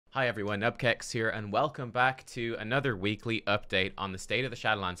Hi everyone, Nubkeks here, and welcome back to another weekly update on the state of the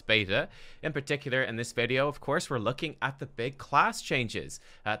Shadowlands Beta. In particular, in this video, of course, we're looking at the big class changes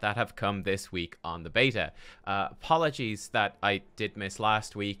that have come this week on the beta. Apologies that I did miss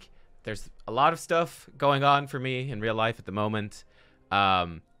last week. There's a lot of stuff going on for me in real life at the moment.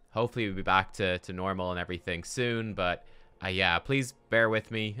 Hopefully we'll be back to normal and everything soon, but yeah, please bear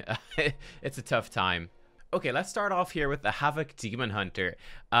with me. It's a tough time. Okay, let's start off here with the Havoc Demon Hunter.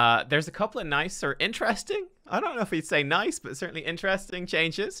 There's a couple of nice or interesting, I don't know if we'd say nice, but certainly interesting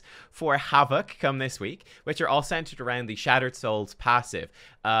changes for Havoc come this week, which are all centered around the Shattered Souls passive.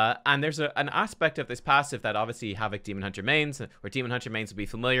 And there's an aspect of this passive that obviously Havoc Demon Hunter mains, or Demon Hunter mains will be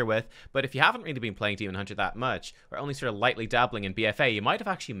familiar with, but if you haven't really been playing Demon Hunter that much, or only sort of lightly dabbling in BFA, you might have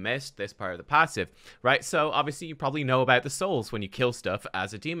actually missed this part of the passive, right? So obviously you probably know about the souls. When you kill stuff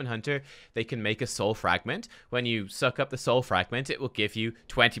as a Demon Hunter, they can make a soul fragment. When you suck up the soul fragment, it will give you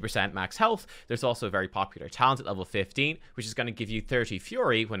 20% max health. There's also a very popular talent at level 15, which is going to give you 30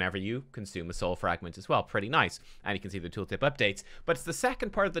 fury whenever you consume a soul fragment as well. Pretty nice. And you can see the tooltip updates. But it's the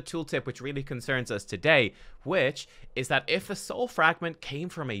second part of the tooltip which really concerns us today, which is that if the soul fragment came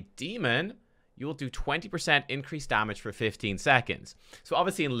from a demon, you will do 20% increased damage for 15 seconds. So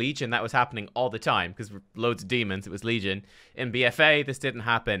obviously in Legion that was happening all the time because loads of demons, it was Legion. In BFA this didn't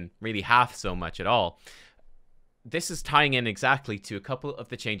happen really half so much at all. This is tying in exactly to a couple of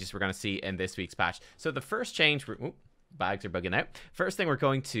the changes we're going to see in this week's patch. So the first change, bags are bugging out. First thing we're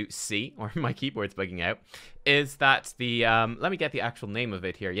going to see, or my keyboard's bugging out, is that the, let me get the actual name of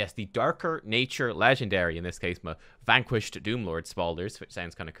it here. Yes, the Darker Nature Legendary, in this case, my Vanquished Doomlord Spalders, which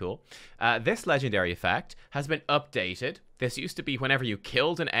sounds kind of cool. This legendary effect has been updated. This used to be whenever you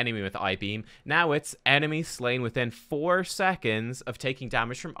killed an enemy with I-Beam. Now it's enemies slain within 4 seconds of taking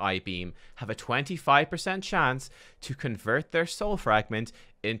damage from I-Beam have a 25% chance to convert their soul fragment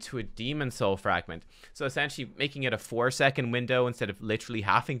into a demon soul fragment. So essentially making it a 4-second window instead of literally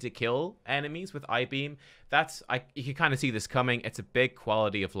having to kill enemies with I-Beam. You can kind of see this coming. It's a big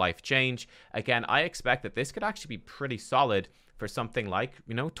quality of life change. Again, I expect that this could actually be pretty solid for something like,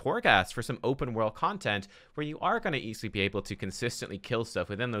 you know, Torghast, for some open world content where you are going to easily be able to consistently kill stuff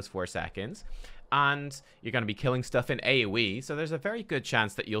within those 4 seconds. And you're going to be killing stuff in AoE, so there's a very good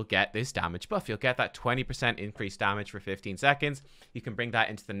chance that you'll get this damage buff. You'll get that 20% increased damage for 15 seconds. You can bring that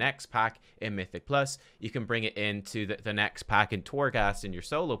into the next pack in Mythic Plus. You can bring it into the next pack in Torghast in your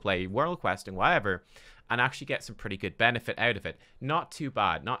solo play, world questing, whatever, and actually get some pretty good benefit out of it. Not too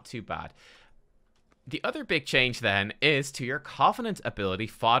bad, not too bad. The other big change then is to your Covenant ability,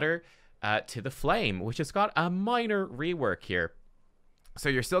 Fodder to the Flame, which has got a minor rework here. So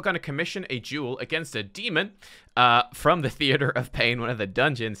you're still going to commission a duel against a demon from the Theater of Pain, one of the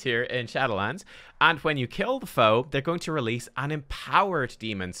dungeons here in Shadowlands. And when you kill the foe, they're going to release an empowered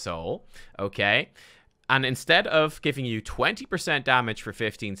demon soul, okay? And instead of giving you 20% damage for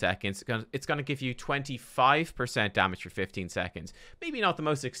 15 seconds, it's going to give you 25% damage for 15 seconds. Maybe not the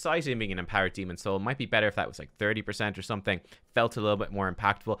most exciting being an empowered demon soul. It might be better if that was like 30% or something. Felt a little bit more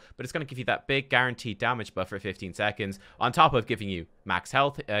impactful. But it's going to give you that big guaranteed damage buff for 15 seconds. On top of giving you max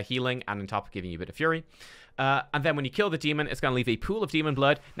health, healing, and on top of giving you a bit of fury. And then when you kill the demon, it's going to leave a pool of demon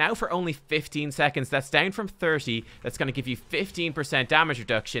blood. Now for only 15 seconds. That's down from 30. That's going to give you 15% damage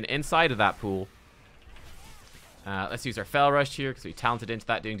reduction inside of that pool. Let's use our Fel Rush here because we talented into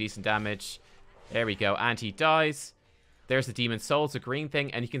that, doing decent damage. There we go, and he dies. There's the Demon Soul, it's a green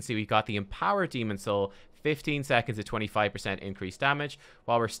thing, and you can see we got the Empowered Demon Soul, 15 seconds at 25% increased damage.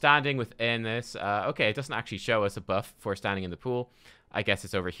 While we're standing within this, okay, it doesn't actually show us a buff for standing in the pool. I guess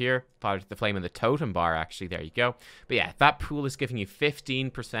it's over here. The flame in the totem bar, actually. There you go. But yeah, that pool is giving you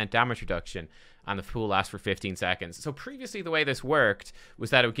 15% damage reduction, and the pool lasts for 15 seconds. So previously, the way this worked was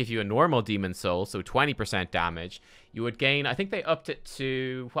that it would give you a normal demon soul, so 20% damage. You would gain, I think they upped it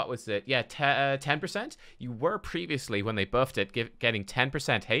to, what was it? Yeah, 10%. You were previously, when they buffed it, getting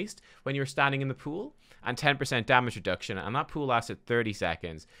 10% haste when you were standing in the pool, and 10% damage reduction, and that pool lasted 30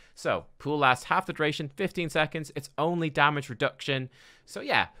 seconds. So, pool lasts half the duration, 15 seconds, it's only damage reduction. So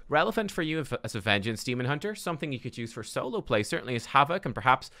yeah, relevant for you as a Vengeance Demon Hunter, something you could use for solo play, certainly as Havoc, and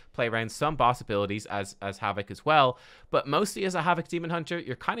perhaps play around some boss abilities as Havoc as well. But mostly as a Havoc Demon Hunter,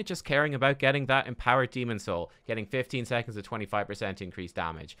 you're kind of just caring about getting that Empowered Demon Soul, getting 15 seconds of 25% increased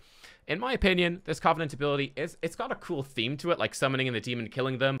damage. In my opinion, this Covenant ability, it's got a cool theme to it, like summoning in the demon,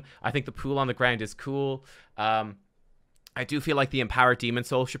 killing them. I think the pool on the ground is cool. I do feel like the Empowered Demon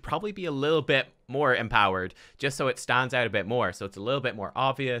Soul should probably be a little bit more empowered, just so it stands out a bit more, so it's a little bit more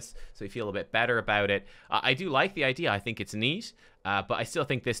obvious, so you feel a bit better about it. I do like the idea. I think it's neat. But I still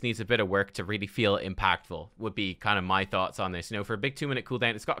think this needs a bit of work to really feel impactful, would be kind of my thoughts on this. You know, for a big 2-minute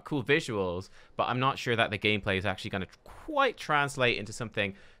cooldown, it's got cool visuals, but I'm not sure that the gameplay is actually going to quite translate into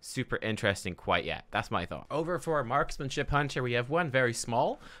something super interesting quite yet. That's my thought. Over for Marksmanship Hunter, we have one very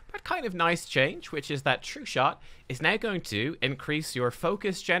small but kind of nice change, which is that True Shot is now going to increase your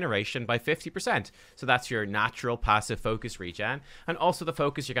focus generation by 50%. So that's your natural passive focus regen, and also the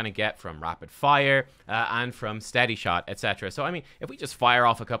focus you're going to get from rapid fire and from steady shot, etc. So I mean, if we just fire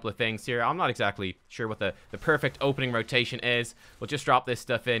off a couple of things here, I'm not exactly sure what the perfect opening rotation is. We'll just drop this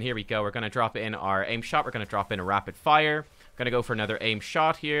stuff in. Here we go. We're going to drop in our aim shot. We're going to drop in a rapid fire. We're going to go for another aim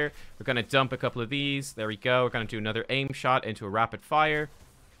shot here. We're going to dump a couple of these. There we go. We're going to do another aim shot into a rapid fire.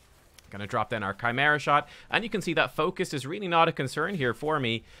 Going to drop in our Chimera shot, and you can see that focus is really not a concern here for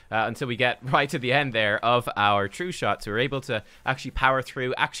me until we get right to the end there of our True Shot. So we're able to actually power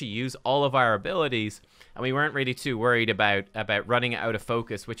through, actually use all of our abilities, and we weren't really too worried about running out of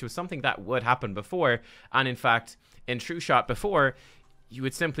focus, which was something that would happen before. And in fact, in True Shot before, you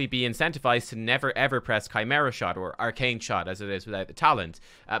would simply be incentivized to never ever press Chimera Shot or Arcane Shot as it is without the talent,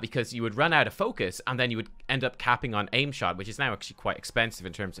 because you would run out of focus and then you would end up capping on Aim Shot, which is now actually quite expensive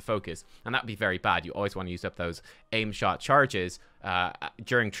in terms of focus, and that would be very bad. You always want to use up those Aim Shot charges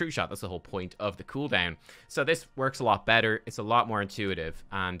during True Shot. That's the whole point of the cooldown. So this works a lot better. It's a lot more intuitive,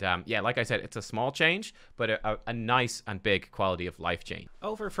 and yeah, like I said, it's a small change, but a nice and big quality of life change.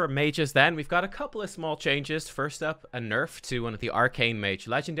 Over for mages then, we've got a couple of small changes. First up, a nerf to one of the Arcane Mage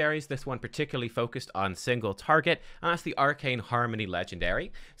legendaries. This one particularly focused on single target, and that's the Arcane Harmony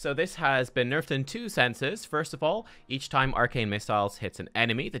legendary. So this has been nerfed in two senses. First of all, each time Arcane Missiles hits an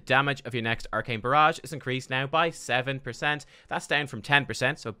enemy, the damage of your next Arcane Barrage is increased now by 7%. That's down from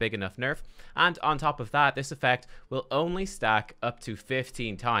 10%, so big enough nerf. And on top of that, this effect will only stack up to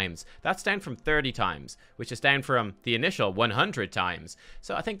 15 times. That's down from 30 times, which is down from the initial 100 times.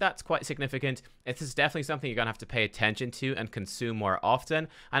 So I think that's quite significant. This is definitely something you're going to have to pay attention to and consume more often,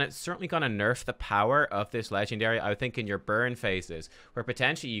 and it's certainly going to nerf the power of this legendary, I would think, in your burn phases, where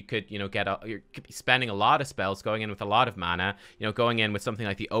potentially you could, you know, you could be spending a lot of spells, going in with a lot of mana, you know, going in with something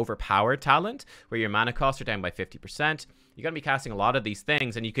like the Overpowered talent, where your mana costs are down by 50%. You're going to be casting a lot of these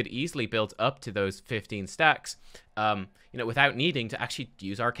things, and you could easily build up to those 15 stacks, you know, without needing to actually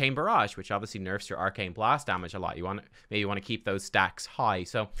use Arcane Barrage, which obviously nerfs your Arcane Blast damage a lot. Maybe you want to keep those stacks high.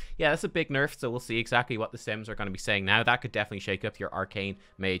 So yeah, that's a big nerf. So we'll see exactly what the Sims are going to be saying now. That could definitely shake up your Arcane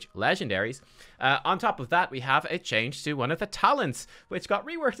Mage legendaries. On top of that, we have a change to one of the talents, which got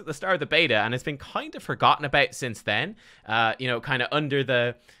reworked at the start of the beta and has been kind of forgotten about since then. You know, kind of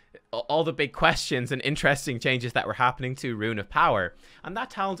under all the big questions and interesting changes that were happening to Rune of Power, and that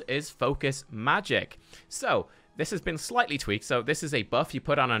talent is Focus Magic. So this has been slightly tweaked. So this is a buff you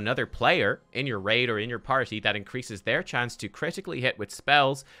put on another player in your raid or in your party that increases their chance to critically hit with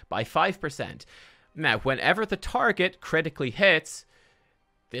spells by 5%. Now, whenever the target critically hits,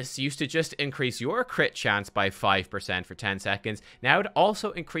 this used to just increase your crit chance by 5% for 10 seconds. Now it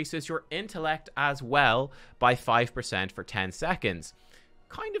also increases your intellect as well by 5% for 10 seconds.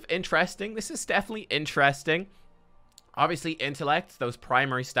 Kind of interesting. This is definitely interesting. Obviously, intellect, those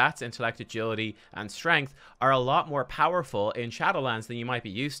primary stats, intellect, agility, and strength, are a lot more powerful in Shadowlands than you might be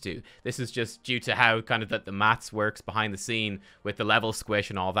used to. This is just due to how kind of the maths works behind the scene with the level squish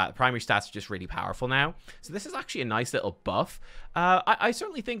and all that. The primary stats are just really powerful now. So this is actually a nice little buff. I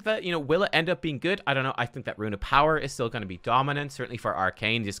certainly think that, you know, will it end up being good? I don't know. I think that Rune of Power is still going to be dominant, certainly for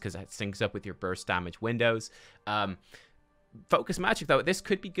Arcane, just because it syncs up with your burst damage windows. Focus Magic, though, this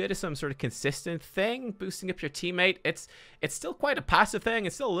could be good as some sort of consistent thing, boosting up your teammate. It's still quite a passive thing.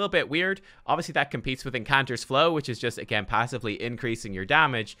 It's still a little bit weird. Obviously, that competes with Incanter's Flow, which is just, again, passively increasing your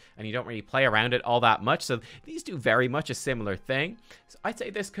damage, and you don't really play around it all that much. So these do very much a similar thing. So I'd say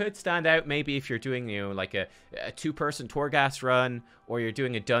this could stand out maybe if you're doing, you know, like a two-person Torghast run, or you're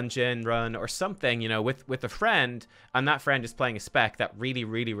doing a dungeon run or something, you know, with a friend, and that friend is playing a spec that really,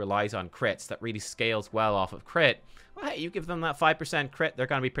 really relies on crits, that really scales well off of crit. Well, hey, you give them that 5% crit, they're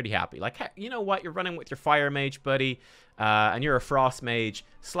going to be pretty happy. Like, hey, you know what? You're running with your Fire Mage, buddy, and you're a Frost Mage.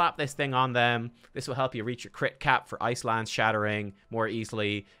 Slap this thing on them. This will help you reach your crit cap for Ice Lance Shattering more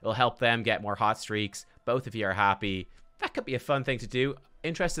easily. It'll help them get more hot streaks. Both of you are happy. That could be a fun thing to do.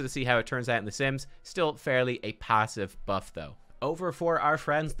 Interested to see how it turns out in The Sims. Still fairly a passive buff, though. Over for our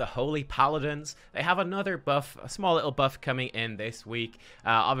friends, the Holy Paladins, they have another buff, a small little buff coming in this week.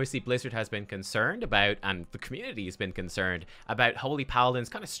 Obviously, Blizzard has been concerned about, and the community has been concerned about Holy Paladins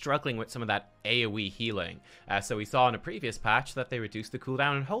kind of struggling with some of that AoE healing. So we saw in a previous patch that they reduced the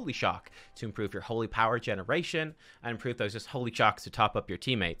cooldown on Holy Shock to improve your Holy Power generation and improve those just Holy Shocks to top up your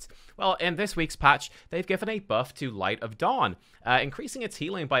teammates. Well, in this week's patch, they've given a buff to Light of Dawn, increasing its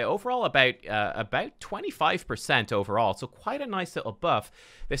healing by overall about 25% overall, so quite a nice little buff.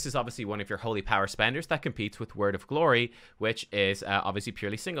 This is obviously one of your Holy Power spenders that competes with Word of Glory, which is obviously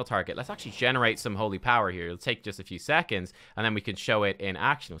purely single target. Let's actually generate some Holy Power here. It'll take just a few seconds, and then we can show it in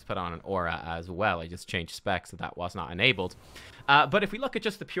action. Let's put on an aura as well. I just changed specs so that was not enabled. But if we look at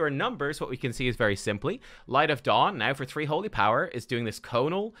just the pure numbers, what we can see is very simply, Light of Dawn, now for 3 Holy Power, is doing this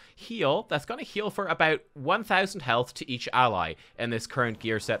conal heal that's going to heal for about 1,000 health to each ally in this current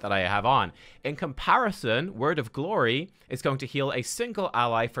gear set that I have on. In comparison, Word of Glory is going to heal a single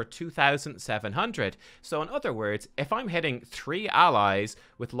ally for 2,700. So in other words, if I'm hitting 3 allies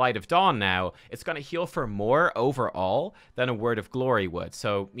with Light of Dawn now, it's going to heal for more overall than a Word of Glory would.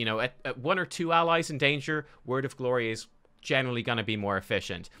 So, you know, at 1 or 2 allies in danger, Word of Glory is generally going to be more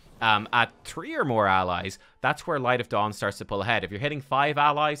efficient. At 3 or more allies, that's where Light of Dawn starts to pull ahead. If you're hitting 5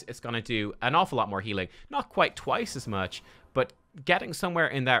 allies, it's going to do an awful lot more healing. Not quite twice as much, but getting somewhere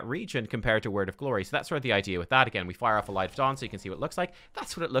in that region compared to Word of Glory. So that's sort of the idea with that. Again, we fire off a Light of Dawn so you can see what it looks like.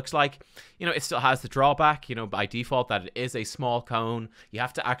 That's what it looks like. You know, it still has the drawback, you know, by default that it is a small cone. You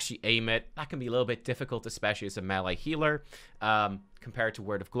have to actually aim it. That can be a little bit difficult, especially as a melee healer, compared to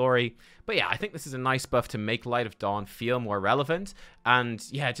Word of Glory. But yeah, I think this is a nice buff to make Light of Dawn feel more relevant. And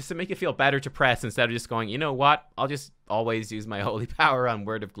yeah, just to make it feel better to press instead of just going, you know what, I'll just always use my Holy Power on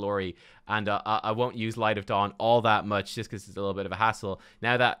Word of Glory, and I won't use Light of Dawn all that much just because it's a little bit of a hassle.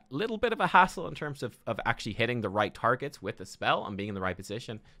 Now that little bit of a hassle in terms of actually hitting the right targets with the spell and being in the right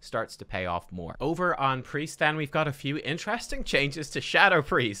position starts to pay off more. Over on Priest then, we've got a few interesting changes to Shadow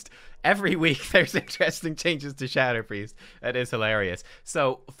Priest. Every week there's interesting changes to Shadow Priest. That is hilarious.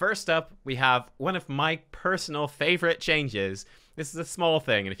 So first up, we have one of my personal favorite changes. This is a small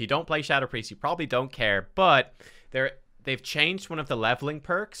thing, and if you don't play Shadow Priest, you probably don't care, but they've changed one of the leveling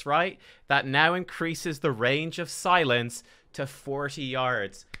perks, right? That now increases the range of silence to 40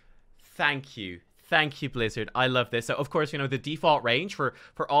 yards. Thank you. Thank you, Blizzard. I love this. So, of course, you know, the default range for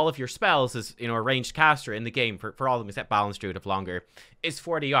all of your spells is, you know, a ranged caster in the game, for all of them except Balance Druid of Longer, is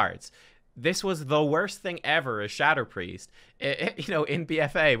 40 yards. This was the worst thing ever as Shadow Priest, you know, in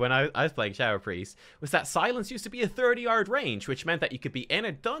BFA when I was playing Shadow Priest, was that silence used to be a 30-yard range, which meant that you could be in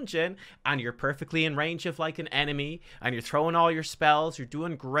a dungeon and you're perfectly in range of like an enemy and you're throwing all your spells, you're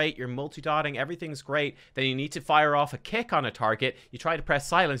doing great, you're multi-dotting, everything's great. Then you need to fire off a kick on a target, you try to press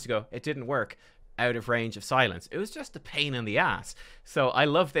silence, you go, it didn't work. Out of range of silence. It was just a pain in the ass. So I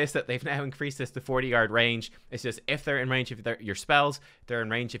love this, that they've now increased this to 40-yard range. It's just if they're in range of your spells, they're in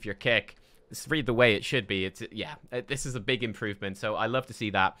range of your kick. It's really the way it should be. It's yeah, this is a big improvement, so I love to see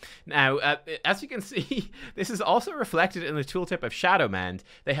that. Now, as you can see, this is also reflected in the tooltip of Shadowmend.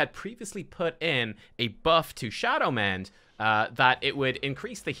 They had previously put in a buff to Shadowmend that it would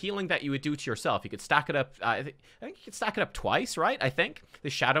increase the healing that you would do to yourself. You could stack it up. I think you could stack it up twice, right? I think the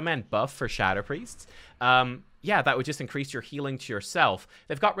Shadowmend buff for Shadow Priests. Yeah, that would just increase your healing to yourself.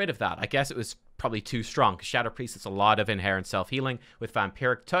 They've got rid of that. I guess it was probably too strong, because Shadow Priest is a lot of inherent self-healing with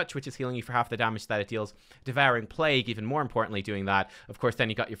Vampiric Touch, which is healing you for half the damage that it deals. Devouring Plague, even more importantly, doing that. Of course, then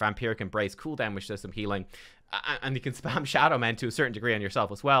you got your Vampiric Embrace cooldown, which does some healing. And you can spam Shadowmend to a certain degree on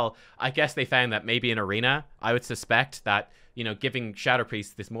yourself as well. I guess they found that maybe in Arena, I would suspect that, you know, giving Shadow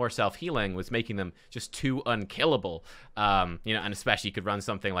Priest this more self-healing was making them just too unkillable. You know, and especially you could run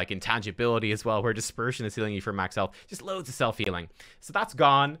something like Intangibility as well, where Dispersion is healing you for max health. Just loads of self-healing. So that's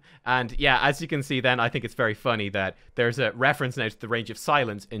gone. And yeah, as you can see then, I think it's very funny that there's a reference now to the range of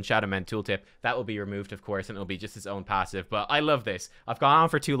silence in Shadowmend tooltip. That will be removed, of course, and it'll be just its own passive. But I love this. I've gone on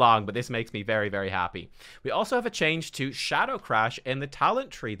for too long, but this makes me very, very happy. We also have a change to Shadow Crash in the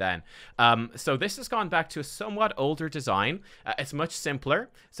talent tree then. So this has gone back to a somewhat older design. It's much simpler.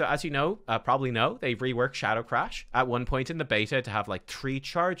 So as you know, probably know, they reworked Shadow Crash at one point in the beta to have like 3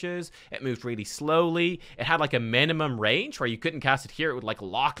 charges. It moved really slowly. It had like a minimum range where you couldn't cast it here. It would like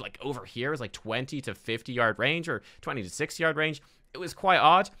lock like over here. It was like 20 to 50 yard range or 20 to 60 yard range. It was quite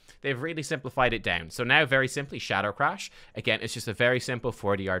odd. They've really simplified it down. So now very simply Shadow Crash. Again, it's just a very simple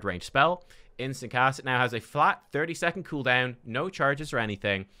 40 yard range spell. Instant cast. It now has a flat 30-second cooldown, no charges or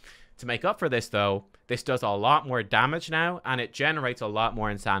anything. To make up for this, though, this does a lot more damage now, and it generates a lot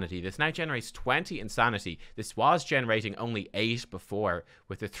more insanity. This now generates 20 insanity. This was generating only 8 before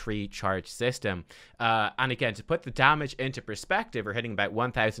with the 3 charge system. And again, to put the damage into perspective, we're hitting about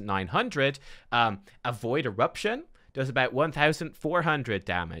 1,900. A Void Eruption does about 1,400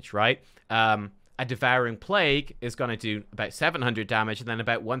 damage, right? A Devouring Plague is going to do about 700 damage and then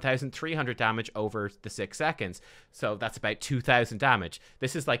about 1,300 damage over the 6 seconds. So that's about 2,000 damage.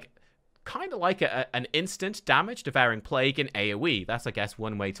 This is like kind of like an instant damage Devouring Plague in AoE. That's, I guess,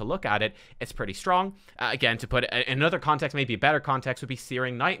 one way to look at it. It's pretty strong. Again, to put it in another context, maybe a better context would be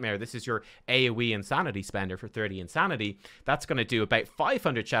Searing Nightmare. This is your AoE insanity spender for 30 insanity. That's going to do about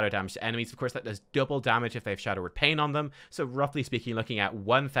 500 shadow damage to enemies. Of course, that does double damage if they have Shadow Word Pain on them. So roughly speaking, looking at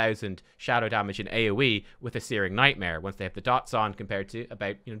 1,000 shadow damage in AoE with a Searing Nightmare once they have the dots on, compared to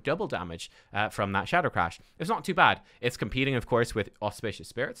about, you know, double damage from that Shadow Crash. It's not too bad. It's competing, of course, with Auspicious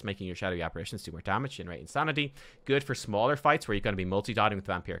Spirits, making your Shadowy Apparitions do more damage, generate insanity. Good for smaller fights where you're going to be multi-dotting with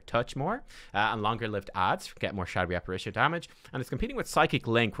Vampiric Touch more, and longer-lived adds get more Shadowy Apparition damage. And it's competing with Psychic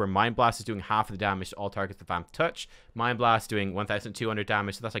Link, where Mind Blast is doing half of the damage to all targets with Vamp Touch. Mind Blast doing 1,200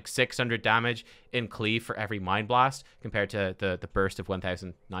 damage, so that's like 600 damage in cleave for every Mind Blast, compared to the burst of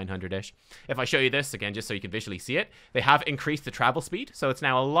 1,900-ish. If I show you this, again, just so you can visually see it, they have increased the travel speed, so it's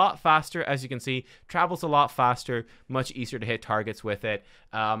now a lot faster, as you can see. Travels a lot faster, much easier to hit targets with it.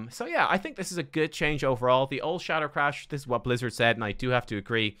 So yeah, I think this is a good change overall. The old Shadow Crash, this is what Blizzard said, and I do have to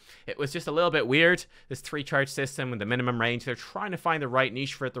agree, it was just a little bit weird, this 3-charge system with the minimum range. They're trying to find the right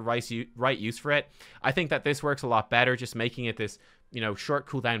niche for it, the right use for it. I think that this works a lot better, just making it this, you know, short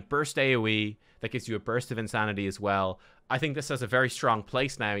cooldown burst AoE that gives you a burst of insanity as well. I think this has a very strong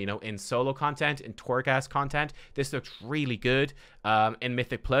place now, you know, in solo content, in Torghast content. This looks really good. In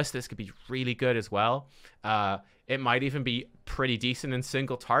Mythic Plus, this could be really good as well. It might even be pretty decent in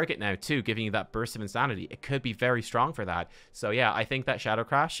single target now too, giving you that burst of insanity. It could be very strong for that. So yeah, I think that Shadow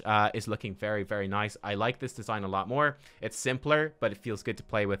Crash is looking very, very nice. I like this design a lot more. It's simpler, but it feels good to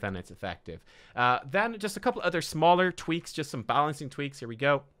play with and it's effective. Then just a couple other smaller tweaks, just some balancing tweaks. Here we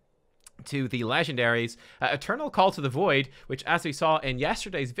go. To the legendaries, Eternal Call to the Void, which, as we saw in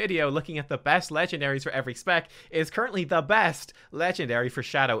yesterday's video looking at the best legendaries for every spec, is currently the best legendary for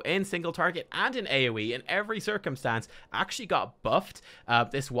Shadow in single target and in AoE in every circumstance. Actually got buffed.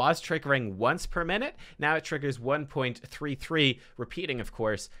 This was triggering once per minute. Now it triggers 1.33, repeating, of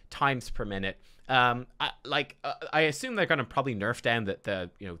course, times per minute. I assume they're going to probably nerf down the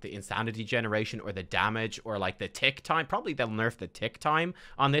insanity generation or the damage or like the tick time. Probably they'll nerf the tick time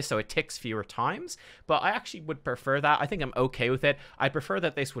on this so it ticks fewer times, but I actually would prefer that. I think I'm okay with it. I prefer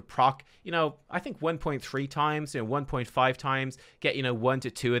that this would proc, you know, I think 1.3 times, you know, 1.5 times, get, you know, 1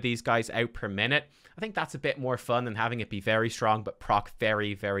 to 2 of these guys out per minute. I think that's a bit more fun than having it be very strong but proc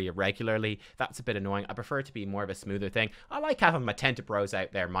very, very irregularly. That's a bit annoying. I prefer it to be more of a smoother thing. I like having my Tentabros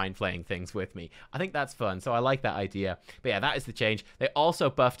out there mind flaying things with me. I think that's fun, so I like that idea. But yeah, that is the change. They also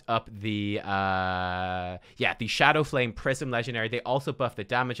buffed up the Shadow Flame Prism legendary. They also buffed the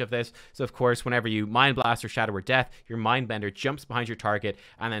damage of this. So of course, whenever you Mind Blast or Shadow Word Death, your Mind Bender jumps behind your target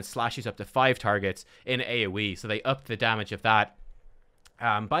and then slashes up to 5 targets in AoE. So they upped the damage of that.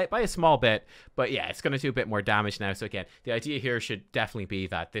 By a small bit, but yeah, it's going to do a bit more damage now. So again, the idea here should definitely be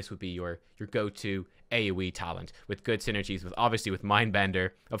that this would be your go-to AoE talent with good synergies with, obviously, with Mindbender.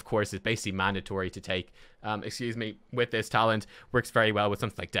 Of course, it's basically mandatory to take, with this talent. Works very well with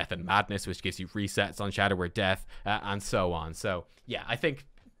something like Death and Madness, which gives you resets on Shadow Word Death, and so on. So yeah, I think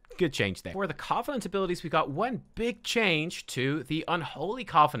good change there. For the Covenant abilities, we got one big change to the Unholy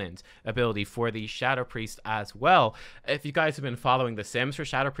Covenant ability for the Shadow Priest as well. If you guys have been following the Sims for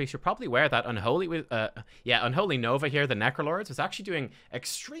Shadow Priest, you're probably aware that Unholy Nova here, the Necrolords, was actually doing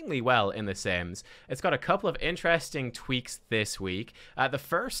extremely well in the Sims. It's got a couple of interesting tweaks this week. The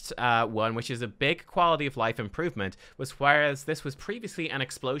first one, which is a big quality of life improvement, was whereas this was previously an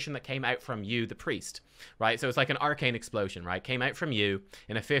explosion that came out from you, the priest, right? So it's like an arcane explosion, right? Came out from you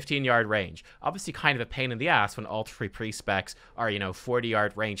in a 15-yard range. Obviously kind of a pain in the ass when all 3 priest specs are, you know,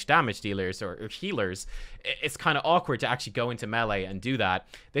 40-yard range damage dealers or healers. It's kind of awkward to actually go into melee and do that.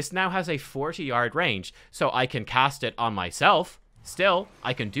 This now has a 40-yard range, so I can cast it on myself. Still,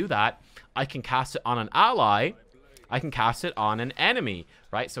 I can do that. I can cast it on an ally. I can cast it on an enemy,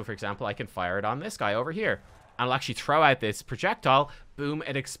 right? So for example, I can fire it on this guy over here. And I'll actually throw out this projectile, boom,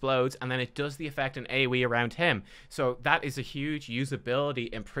 it explodes, and then it does the effect in AoE around him. So that is a huge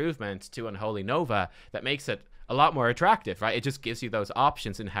usability improvement to Unholy Nova that makes it a lot more attractive, right? It just gives you those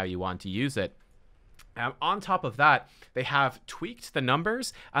options in how you want to use it. On top of that, they have tweaked the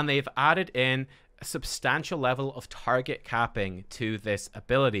numbers, and they've added in a substantial level of target capping to this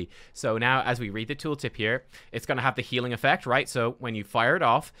ability. So now as we read the tooltip here, it's going to have the healing effect, right? So when you fire it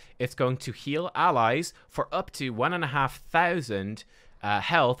off, it's going to heal allies for up to 1,500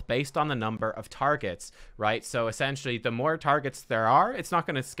 health based on the number of targets, right? So essentially, the more targets there are, it's not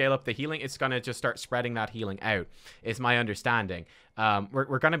going to scale up the healing. It's going to just start spreading that healing out, is my understanding.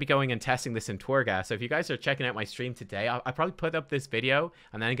 We're going to be going and testing this in Torghast. So if you guys are checking out my stream today, I'll probably put up this video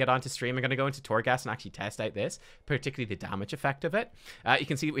and then get onto stream. I'm going to go into Torghast and actually test out this, particularly the damage effect of it. You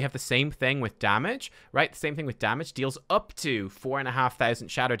can see we have the same thing with damage, right? The same thing with damage deals up to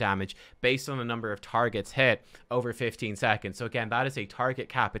 4,500 shadow damage based on the number of targets hit over 15 seconds. So again, that is a target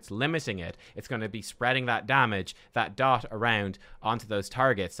cap. It's limiting it. It's going to be spreading that damage, that dot around onto those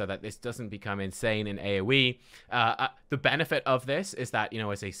targets so that this doesn't become insane in AoE. The benefit of this is that, you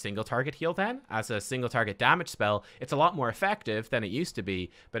know, as a single target heal then, as a single target damage spell, it's a lot more effective than it used to be.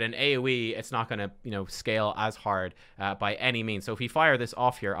 But in AoE, it's not going to, you know, scale as hard by any means. So if we fire this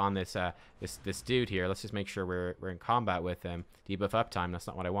off here on this this dude here, let's just make sure we're in combat with him. Debuff uptime, that's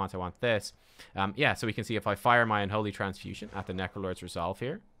not what I want. I want this. Yeah, so we can see if I fire my Unholy Transfusion at the Necrolord's Resolve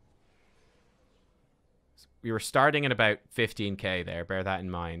here. We were starting at about 15k there, bear that in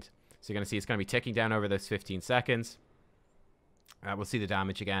mind. So you're going to see it's going to be ticking down over those 15 seconds. We'll see the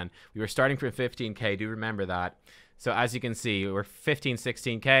damage again. We were starting from 15k, do remember that. So as you can see, we're 15,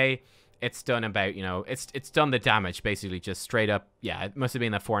 16k. It's done about, you know, it's done the damage basically just straight up. Yeah, it must have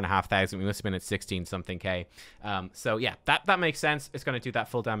been at 4,500. We must have been at 16 something k. So yeah, that makes sense. It's going to do that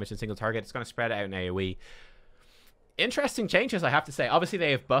full damage in single target. It's going to spread it out in AoE. Interesting changes, I have to say. Obviously,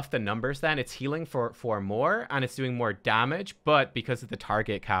 they have buffed the numbers then. It's healing for more, and it's doing more damage, but because of the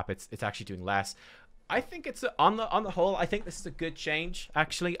target cap, it's actually doing less. I think it's on the whole, I think this is a good change.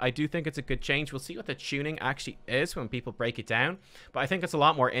 Actually, I do think it's a good change. We'll see what the tuning actually is when people break it down, but I think it's a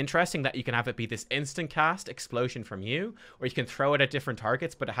lot more interesting that you can have it be this instant cast explosion from you, or you can throw it at different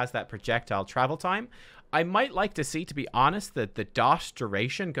targets, but it has that projectile travel time. I might like to see, to be honest, that the dot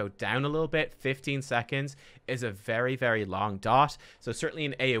duration go down a little bit. 15 seconds is a very, very long dot. So certainly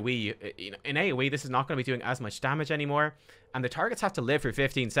in AoE, you know, in AoE, this is not going to be doing as much damage anymore. And the targets have to live for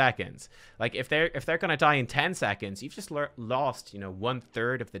 15 seconds. Like if they're going to die in 10 seconds, you've just lost, you know,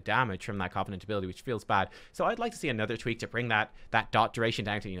 1/3 of the damage from that Covenant ability, which feels bad. So I'd like to see another tweak to bring that dot duration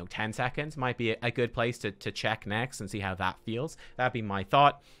down to, you know, 10 seconds. Might be a good place to check next and see how that feels. That'd be my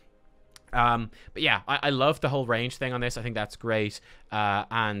thought. But yeah, I love the whole range thing on this. I think that's great. Yeah,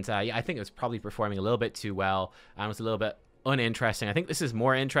 I think it was probably performing a little bit too well and was a little bit uninteresting. I think this is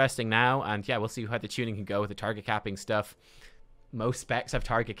more interesting now, and yeah, we'll see how the tuning can go with the target capping stuff. Most specs have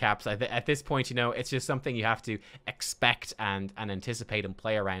target caps. At this point, you know, it's just something you have to expect and anticipate and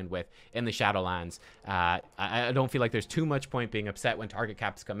play around with in the Shadowlands. I don't feel like there's too much point being upset when target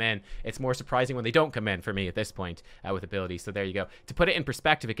caps come in. It's more surprising when they don't come in for me at this point with abilities. So there you go. To put it in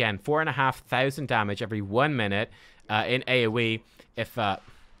perspective again, 4,500 damage every 1 minute in AoE. If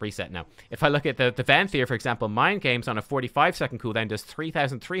reset now. If I look at the Venthyr, for example, Mind Games on a 45-second cooldown does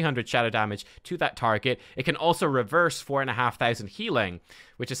 3,300 shadow damage to that target. It can also reverse 4,500 healing,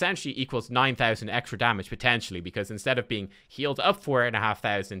 which essentially equals 9,000 extra damage potentially, because instead of being healed up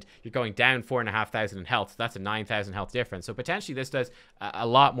 4,500, you're going down 4,500 in health. So that's a 9,000 health difference. So potentially this does a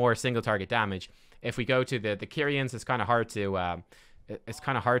lot more single target damage. If we go to the Kyrians, it's kind of hard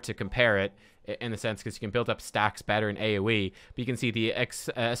to compare it in a sense, because you can build up stacks better in AoE. But you can see the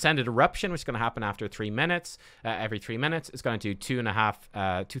Ascended Eruption, which is going to happen after 3 minutes. Every 3 minutes, it's going to do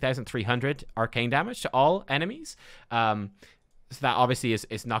 2,300 arcane damage to all enemies. So that obviously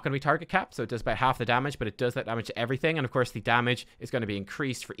is not going to be target capped, so it does about half the damage, but it does that damage to everything. And of course, the damage is going to be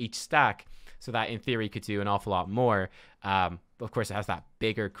increased for each stack, so that in theory could do an awful lot more. But of course, it has that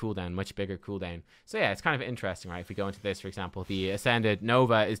bigger cooldown, much bigger cooldown. So yeah, it's kind of interesting, right? If we go into this, for example, the Ascended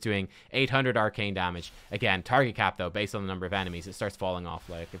Nova is doing 800 arcane damage. Again, target cap though, based on the number of enemies, it starts falling off.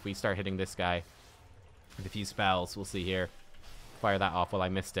 Like if we start hitting this guy with a few spells, we'll see here. Fire that off. Well, I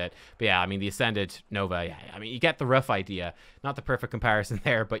missed it. But yeah, I mean, the Ascended Nova, yeah, I mean, you get the rough idea. Not the perfect comparison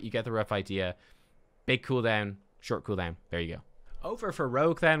there, but you get the rough idea. Big cooldown, short cooldown. There you go. Over for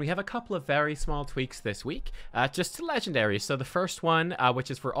Rogue then, we have a couple of very small tweaks this week, just to legendaries. So the first one, which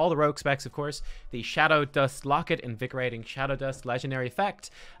is for all the Rogue specs, of course, the Shadow Dust Locket, Invigorating Shadow Dust legendary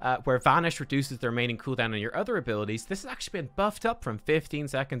effect, where Vanish reduces the remaining cooldown on your other abilities. This has actually been buffed up from 15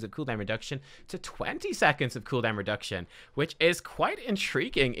 seconds of cooldown reduction to 20 seconds of cooldown reduction, which is quite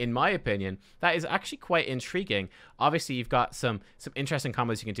intriguing in my opinion. That is actually quite intriguing. Obviously, you've got some interesting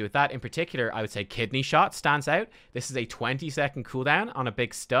combos you can do with that. In particular, I would say Kidney Shot stands out. This is a 20-second cooldown on a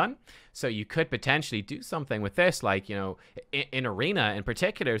big stun. So you could potentially do something with this, like, you know, in Arena in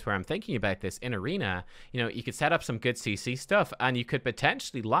particular is where I'm thinking about this. In Arena, you know, you could set up some good CC stuff, and you could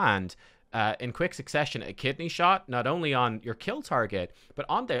potentially land in quick succession a kidney shot, not only on your kill target, but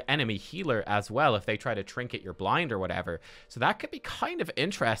on the enemy healer as well if they try to trinket your blind or whatever. So that could be kind of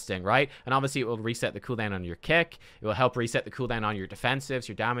interesting, right? And obviously it will reset the cooldown on your kick. It will help reset the cooldown on your defensives,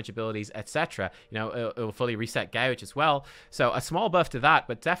 your damage abilities, etc. You know, it will fully reset gouge as well. So a small buff to that,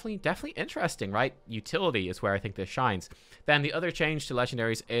 but definitely interesting, right? Utility is where I think this shines. Then the other change to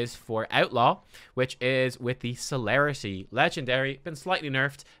legendaries is for Outlaw, which is with the Celerity legendary. Been slightly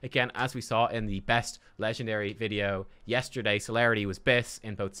nerfed, again, as we saw in the best legendary video yesterday. Celerity was BIS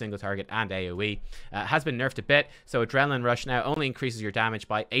in both single target and AoE. Has been nerfed a bit, so Adrenaline Rush now only increases your damage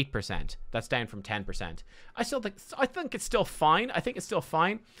by 8%. That's down from 10%. I think it's still fine. I think it's still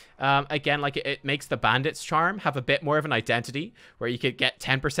fine. Again, like it makes the Bandit's Charm have a bit more of an identity, where you could get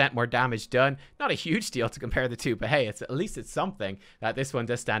 10% more damage done. Not a huge deal to compare the two, but hey, at least it's something. That this one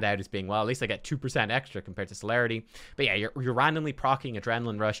does stand out as being, well, at least I get 2% extra compared to Celerity. But yeah, you're randomly proccing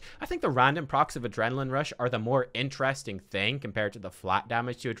Adrenaline Rush. I think the random procs of Adrenaline Rush are the more interesting thing compared to the flat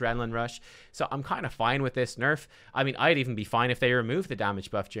damage to Adrenaline Rush. So I'm kind of fine with this nerf. I mean, I'd even be fine if they removed the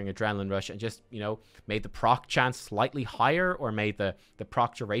damage buff during Adrenaline Rush and just, you know, made the proc chance slightly higher, or made the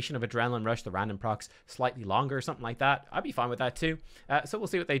proc duration of Adrenaline Rush, the random procs, slightly longer or something like that. I'd be fine with that too. So we'll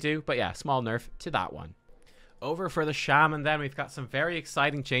see what they do. But yeah, small nerf to that one. Over for the Shaman then, we've got some very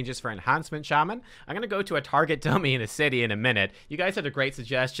exciting changes for Enhancement Shaman. I'm going to go to a target dummy in a city in a minute. You guys had a great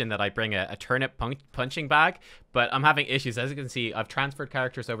suggestion that I bring a turnip punching bag, but I'm having issues. As you can see, I've transferred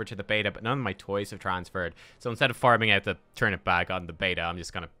characters over to the beta, but none of my toys have transferred. So instead of farming out the turnip bag on the beta, I'm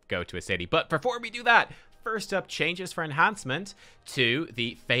just going to go to a city. But before we do that, first up, changes for Enhancement to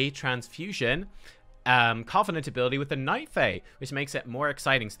the Fey Transfusion Covenant ability with the Night Fae, which makes it more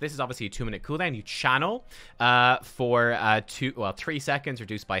exciting. So this is obviously a 2-minute cooldown. You channel for 3 seconds,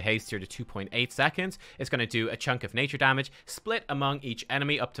 reduced by haste here to 2.8 seconds. It's going to do a chunk of nature damage, split among each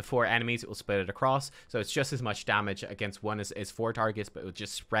enemy, up to 4 enemies. It will split it across, so it's just as much damage against one as 4 targets, but it will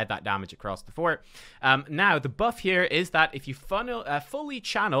just spread that damage across the 4. Now the buff here is that if you fully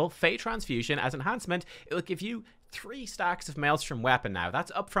channel Fey Transfusion as enhancement, it will give you 3 stacks of Maelstrom Weapon now.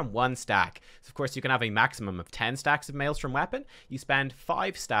 That's up from 1 stack. So of course you can have a maximum of 10 stacks of Maelstrom Weapon. You spend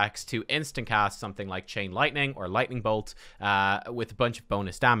 5 stacks to instant cast something like Chain Lightning or Lightning Bolt with a bunch of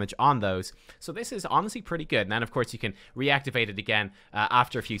bonus damage on those. So this is honestly pretty good. And then of course you can reactivate it again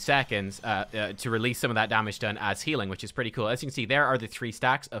after a few seconds to release some of that damage done as healing, which is pretty cool. As you can see, there are the 3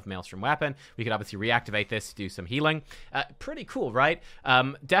 stacks of Maelstrom Weapon. We could obviously reactivate this to do some healing. Pretty cool, right?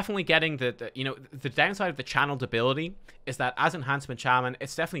 Definitely getting the downside of the channeled ability is that as Enhancement Shaman,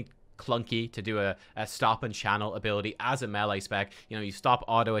 it's definitely clunky to do a stop and channel ability as a melee spec. You know, you stop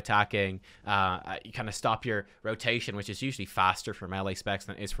auto attacking, you kind of stop your rotation, which is usually faster for melee specs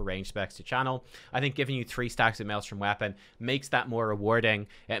than it is for range specs to channel. I think giving you 3 stacks of Maelstrom Weapon makes that more rewarding.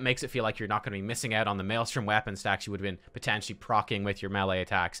 It makes it feel like you're not going to be missing out on the Maelstrom Weapon stacks you would have been potentially proccing with your melee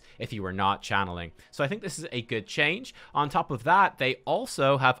attacks if you were not channeling. So I think this is a good change. On top of that, they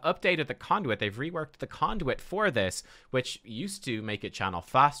also have updated the conduit. They've reworked the conduit for this, which used to make it channel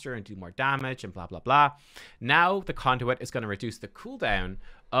faster and do more damage and blah blah blah. Now the conduit is going to reduce the cooldown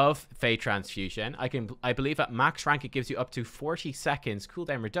of Fey Transfusion. I believe at max rank it gives you up to 40 seconds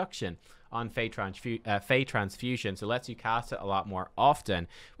cooldown reduction on Fey Transfusion, so it lets you cast it a lot more often,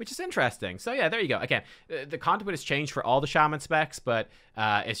 which is interesting. So yeah, there you go. Again, the conduit has changed for all the Shaman specs, but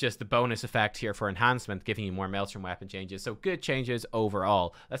it's just the bonus effect here for enhancement, giving you more Maelstrom Weapon changes. So good changes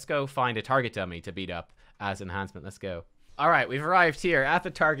overall. Let's go find a target dummy to beat up as enhancement. Let's go. All right, we've arrived here at the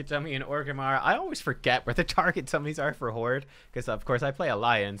target dummy in Orgrimmar. I always forget where the target dummies are for Horde, because of course I play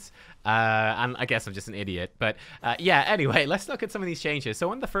Alliance, and I guess I'm just an idiot. But yeah, anyway, let's look at some of these changes. So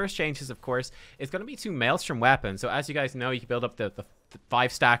one of the first changes, of course, is going to be to Maelstrom Weapon. So as you guys know, you can build up the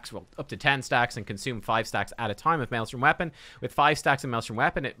 5 stacks, well, up to 10 stacks, and consume 5 stacks at a time of Maelstrom Weapon. With 5 stacks of Maelstrom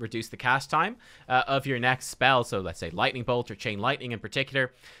Weapon, it reduced the cast time of your next spell. So let's say Lightning Bolt or Chain Lightning in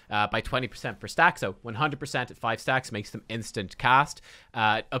particular, by 20% per stack. So 100% at 5 stacks makes them instant cast.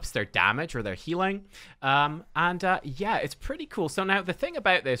 Ups their damage or their healing. Yeah, it's pretty cool. So now the thing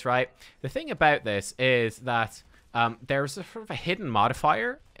about this, right? The thing about this is that there's a sort of a hidden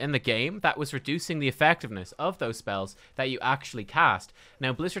modifier in the game that was reducing the effectiveness of those spells that you actually cast.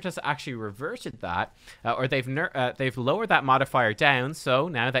 Now, Blizzard has actually reverted that, or they've lowered that modifier down, so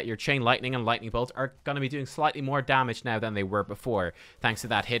now that your Chain Lightning and Lightning Bolt are going to be doing slightly more damage now than they were before, thanks to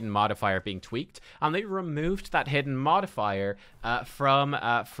that hidden modifier being tweaked. And they removed that hidden modifier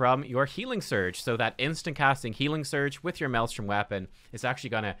from your Healing Surge, so that instant casting Healing Surge with your Maelstrom weapon is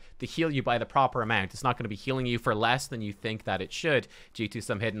actually going to heal you by the proper amount. It's not going to be healing you for less than you think that it should due to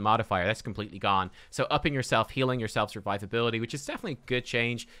some hidden modifier. That's completely gone. So upping your self-healing, your self-survivability, which is definitely a good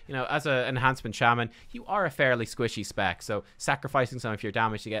change. You know, as an Enhancement Shaman, you are a fairly squishy spec, so sacrificing some of your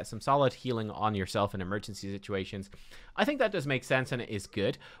damage to get some solid healing on yourself in emergency situations, I think that does make sense and it is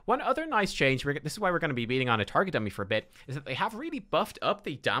good. One other nice change, this is why we're going to be beating on a target dummy for a bit, is that they have really buffed up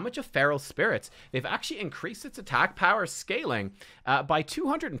the damage of Feral Spirits. They've actually increased its attack power scaling by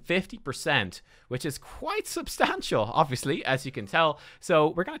 250%, which is quite substantial, obviously, as you can tell. So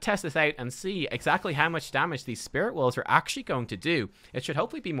we're going to test this out and see exactly how much damage these Spirit Wolves are actually going to do. It should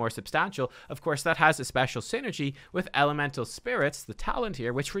hopefully be more substantial. Of course, that has a special synergy with Elemental Spirits, the talent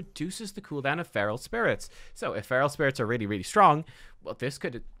here, which reduces the cooldown of Feral Spirits. So if Feral Spirits are really, really strong, well, this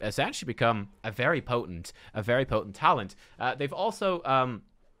could essentially become a very potent talent. They've also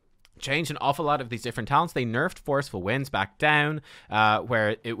changed an awful lot of these different talents. They nerfed Forceful Winds back down,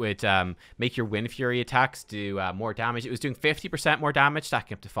 where it would make your Wind Fury attacks do more damage. It was doing 50% more damage,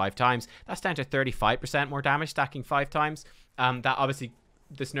 stacking up to 5 times. That's down to 35% more damage, stacking 5 times. That obviously,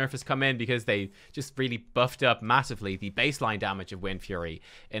 this nerf has come in because they just really buffed up massively the baseline damage of Wind Fury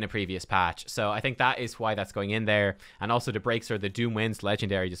in a previous patch. So I think that is why that's going in there. And also the breaks or the Doom Winds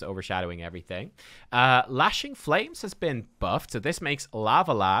legendary just overshadowing everything. Lashing Flames has been buffed. So this makes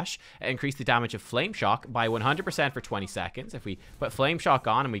Lava Lash increase the damage of Flame Shock by 100% for 20 seconds. If we put Flame Shock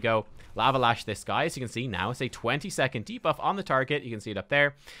on and we go Lava Lash this guy, as you can see now, it's a 20-second debuff on the target. You can see it up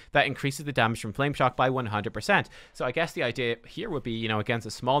there. That increases the damage from Flame Shock by 100%. So I guess the idea here would be, you know, against a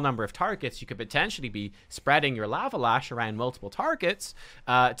small number of targets, you could potentially be spreading your Lava Lash around multiple targets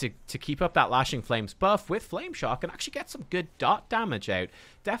to keep up that Lashing Flames buff with Flame Shock and actually get some good dot damage out.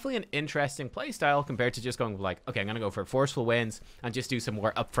 Definitely an interesting playstyle compared to just going like, okay, I'm going to go for Forceful Winds and just do some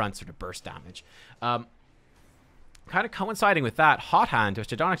more upfront sort of burst damage. Kind of coinciding with that, Hot Hand,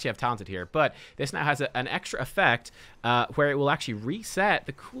 which I don't actually have talented here, but this now has an extra effect where it will actually reset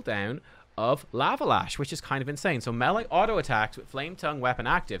the cooldown of Lava Lash, which is kind of insane. So melee auto attacks with Flame Tongue weapon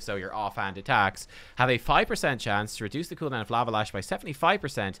active, so your offhand attacks, have a 5% chance to reduce the cooldown of Lava Lash by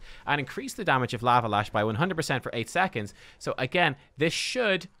 75% and increase the damage of Lava Lash by 100% for 8 seconds. So again, this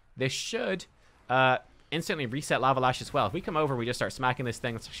should instantly reset Lava Lash as well. If we come over, we just start smacking this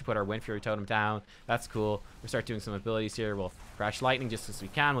thing. Let's actually put our Wind Fury totem down. That's cool. We'll start doing some abilities here. We'll Crash Lightning just as we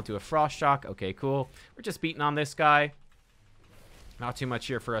can. We'll do a Frost Shock. Okay, cool. We're just beating on this guy. Not too much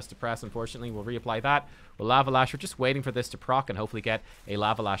here for us to press, unfortunately. We'll reapply that. We'll Lava Lash. We're just waiting for this to proc and hopefully get a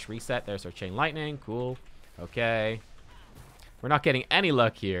Lava Lash reset. There's our Chain Lightning. Cool. Okay. We're not getting any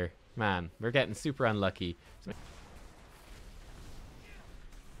luck here. Man, we're getting super unlucky.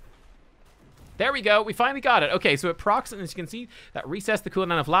 There we go. We finally got it. Okay, so it procs, and as you can see, that resets the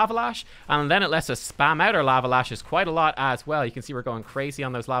cooldown of Lava Lash, and then it lets us spam out our Lava Lashes quite a lot as well. You can see we're going crazy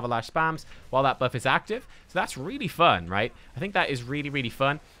on those Lava Lash spams while that buff is active. So that's really fun, right? I think that is really, really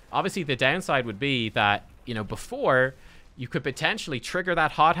fun. Obviously, the downside would be that, you know, before you could potentially trigger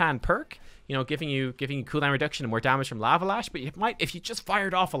that Hot Hand perk, you know, giving you cooldown reduction and more damage from Lava Lash, but you might, if you just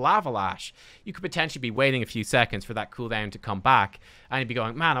fired off a Lava Lash, you could potentially be waiting a few seconds for that cooldown to come back, and you'd be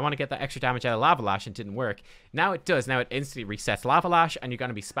going, man, I want to get that extra damage out of Lava Lash, and it didn't work. Now it does. Now it instantly resets Lava Lash, and you're going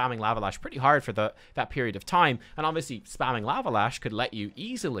to be spamming Lava Lash pretty hard for that period of time, and obviously spamming Lava Lash could let you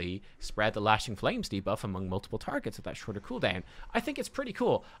easily spread the Lashing Flames debuff among multiple targets with that shorter cooldown. I think it's pretty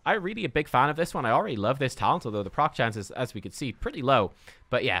cool. I'm really a big fan of this one. I already love this talent, although the proc chances, as we could see, pretty low.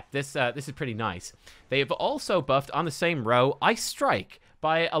 But yeah, this is pretty nice. They have also buffed on the same row Ice Strike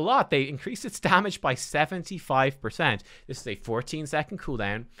by a lot. They increased its damage by 75%. This is a 14-second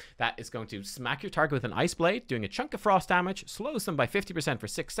cooldown that is going to smack your target with an Ice Blade, doing a chunk of frost damage, slows them by 50% for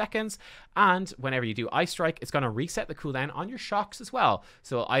 6 seconds, and whenever you do Ice Strike, it's going to reset the cooldown on your shocks as well.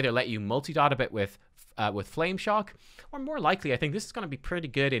 So it'll either let you multi-dot a bit with Flame Shock, or more likely, I think this is going to be pretty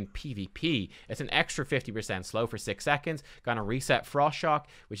good in PvP. It's an extra 50% slow for 6 seconds, going to reset Frost Shock,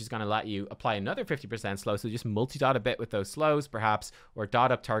 which is going to let you apply another 50% slow, so just multi-dot a bit with those slows, perhaps, or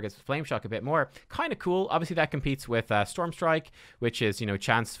dot up targets with Flame Shock a bit more. Kind of cool. Obviously, that competes with Storm Strike, which is, you know,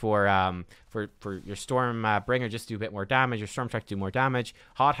 chance for your Storm Bringer just to do a bit more damage, your Storm Strike to do more damage.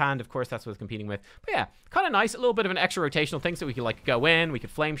 Hot Hand, of course, that's what it's competing with. But yeah, kind of nice. A little bit of an extra rotational thing, so we could, like, go in, we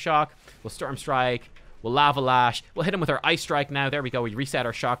could Flame Shock, we'll Storm Strike, We'll Lava Lash. We'll hit him with our Ice Strike now. There we go. We reset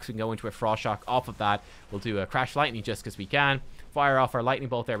our shocks. We can go into a Frost Shock off of that. We'll do a Crash Lightning just because we can. Fire off our Lightning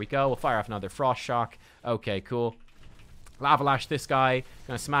Bolt. There we go. We'll fire off another Frost Shock. Okay, cool. Lava Lash this guy.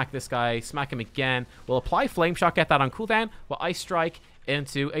 Gonna smack this guy. Smack him again. We'll apply Flame Shock. Get that on cooldown. We'll Ice Strike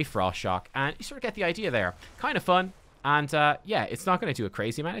into a Frost Shock. And you sort of get the idea there. Kind of fun. And yeah, it's not going to do a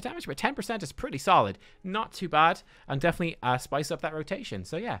crazy amount of damage, but 10% is pretty solid. Not too bad. And definitely spice up that rotation.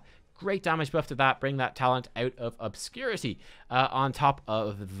 So yeah, great damage buff to that. Bring that talent out of obscurity. On top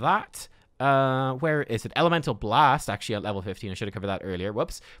of that, where is it? Elemental Blast, actually at level 15. I should have covered that earlier.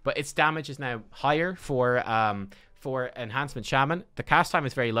 Whoops. But its damage is now higher for Enhancement Shaman. The cast time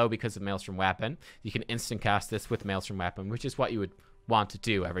is very low because of Maelstrom Weapon. You can instant cast this with Maelstrom Weapon, which is what you would want to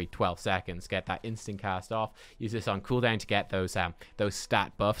do every 12 seconds. Get that instant cast off. Use this on cooldown to get those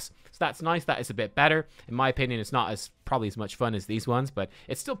stat buffs. So that's nice. That is a bit better. In my opinion, it's not probably as much fun as these ones, but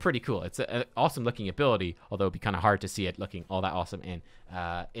it's still pretty cool. It's an awesome looking ability, although it'd be kind of hard to see it looking all that awesome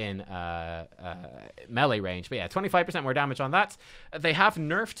in melee range. But yeah, 25% more damage on that. They have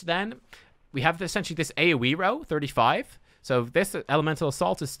nerfed then. We have essentially this AoE row, 35. So this Elemental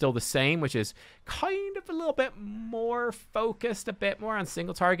Assault is still the same, which is kind of a little bit more focused, a bit more on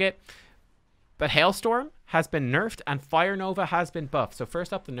single target. But Hailstorm has been nerfed and Fire Nova has been buffed. So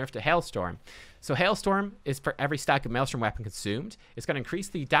first up, the nerf to Hailstorm. So Hailstorm is for every stack of Maelstrom Weapon consumed. It's going to increase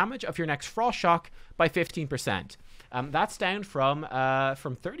the damage of your next Frost Shock by 15%. That's down from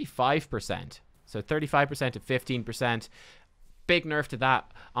 35%. So 35% to 15%. Big nerf to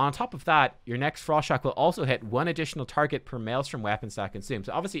that. On top of that, your next Frost Shock will also hit one additional target per Maelstrom Weapon stack consumed.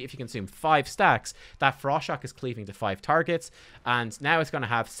 So obviously, if you consume 5 stacks, that Frost Shock is cleaving to 5 targets, and now it's going to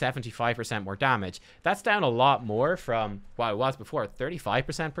have 75% more damage. That's down a lot more from what it was before,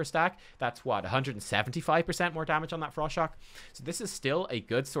 35% per stack. That's what, 175% more damage on that Frost Shock. So this is still a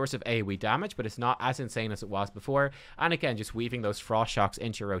good source of AoE damage, but it's not as insane as it was before. And again, just weaving those Frost Shocks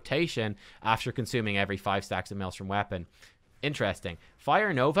into your rotation after consuming every 5 stacks of Maelstrom Weapon. Interesting.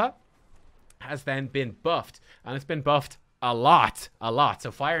 Fire Nova has then been buffed, and it's been buffed a lot. So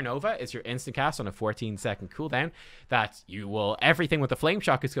Fire Nova is your instant cast on a 14-second cooldown that you will, everything with the Flame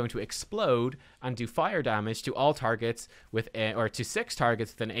Shock is going to explode and do fire damage to all targets or to 6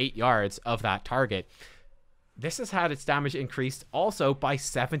 targets within 8 yards of that target. This has had its damage increased also by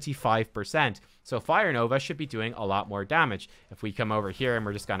 75%. So Fire Nova should be doing a lot more damage. If we come over here and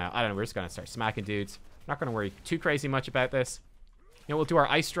we're just gonna, I don't know, we're just gonna start smacking dudes. Not going to worry too crazy much about this. You know, we'll do our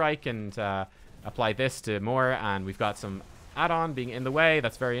Ice Strike and apply this to more, and we've got some add-on being in the way.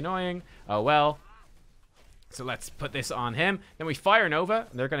 That's very annoying. Oh, well. So let's put this on him. Then we Fire Nova,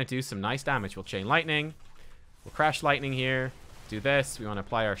 and they're going to do some nice damage. We'll Chain Lightning. We'll Crash Lightning here. Do this. We want to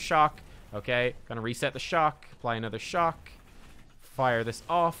apply our Shock. Okay, going to reset the Shock. Apply another Shock. Fire this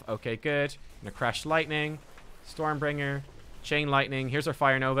off. Okay, good. Going to Crash Lightning. Stormbringer. Chain Lightning. Here's our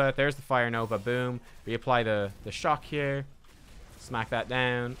Fire Nova. There's the Fire Nova. Boom. Reapply the Shock here. Smack that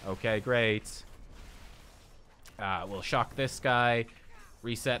down. Okay, great. We'll Shock this guy.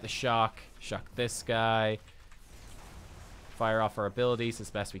 Reset the Shock. Shock this guy. Fire off our abilities as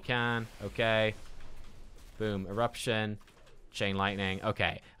best we can. Okay. Boom. Eruption. Chain Lightning.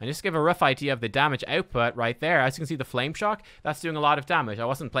 Okay, and just to give a rough idea of the damage output right there, as you can see, the Flame Shock, that's doing a lot of damage. I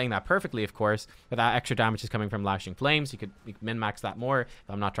wasn't playing that perfectly, of course, but that extra damage is coming from Lashing Flames. You could min-max that more.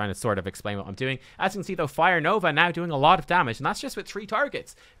 I'm not trying to sort of explain what I'm doing. As you can see, though, Fire Nova now doing a lot of damage, and that's just with 3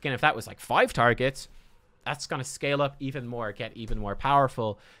 targets. Again, if that was like 5 targets, that's going to scale up even more, get even more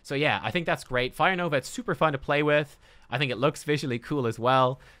powerful. So yeah, I think that's great. Fire Nova, it's super fun to play with. I think it looks visually cool as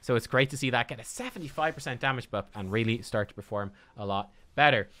well. So it's great to see that get a 75% damage buff and really start to perform a lot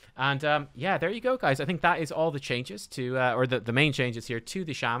better. And yeah, there you go, guys. I think that is all the changes to, or the main changes here to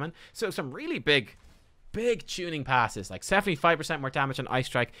the Shaman. So some really big tuning passes, like 75% more damage on Ice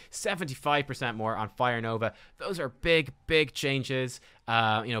Strike, 75% more on Fire Nova. Those are big changes.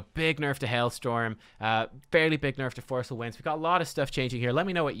 You know, big nerf to Hailstorm, fairly big nerf to Forceful Winds. We've got a lot of stuff changing here. Let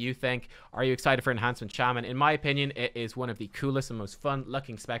me know what you think. Are you excited for Enhancement Shaman? In my opinion, it is one of the coolest and most fun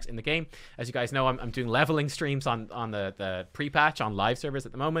looking specs in the game. As you guys know, I'm doing leveling streams on the pre-patch on live servers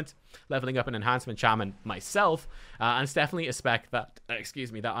at the moment, leveling up an Enhancement Shaman myself, and it's definitely a spec that,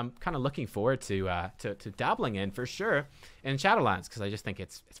 that I'm kind of looking forward to dabbling in for sure in Shadowlands, because I just think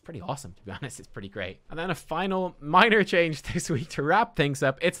it's pretty awesome, to be honest. It's pretty great. And then a final minor change this week to wrap things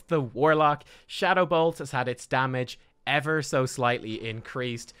up. It's the Warlock. Shadow Bolt has had its damage ever so slightly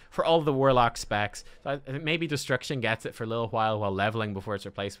increased for all of the Warlock specs. So maybe Destruction gets it for a little while leveling before it's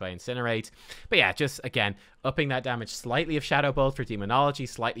replaced by Incinerate. But yeah, just again, upping that damage slightly of Shadow Bolt for Demonology,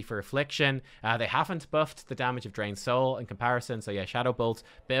 slightly for Affliction. They haven't buffed the damage of Drained Soul in comparison. So yeah, Shadow Bolt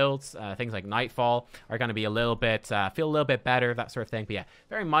builds, things like Nightfall are going to be a little bit, feel a little bit better, that sort of thing. But yeah,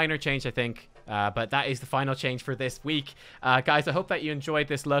 very minor change, I think. But that is the final change for this week. Guys, I hope that you enjoyed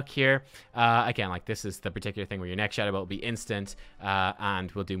this look here. Again, like this is the particular thing where your next Shadow Bolt will be instant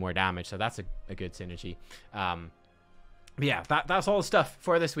and will do more damage. So that's a good synergy. But yeah, that's all the stuff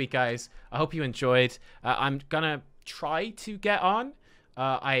for this week, guys. I hope you enjoyed. I'm going to try to get on.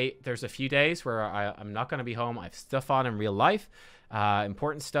 There's a few days where I'm not going to be home. I have stuff on in real life.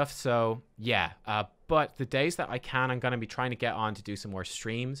 Important stuff. So yeah, but the days that I can, I'm going to be trying to get on to do some more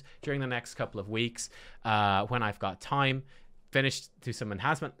streams during the next couple of weeks when I've got time. Finished do some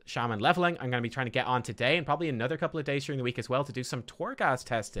Enhancement Shaman leveling. I'm going to be trying to get on today and probably another couple of days during the week as well to do some Torghast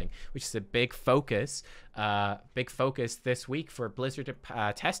testing, which is a big focus this week for Blizzard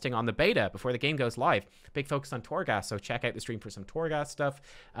testing on the beta before the game goes live. Big focus on Torghast, so check out the stream for some Torghast stuff.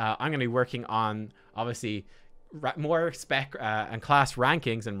 I'm going to be working on, obviously, more spec and class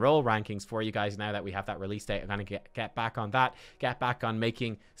rankings and role rankings for you guys now that we have that release date. I'm going to get back on that, get back on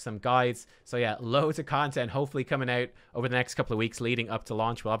making some guides. So yeah, loads of content hopefully coming out over the next couple of weeks leading up to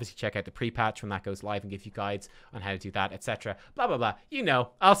launch. We'll obviously check out the pre-patch when that goes live and give you guides on how to do that, etc. Blah, blah, blah. You know,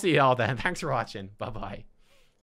 I'll see you all then. Thanks for watching. Bye-bye.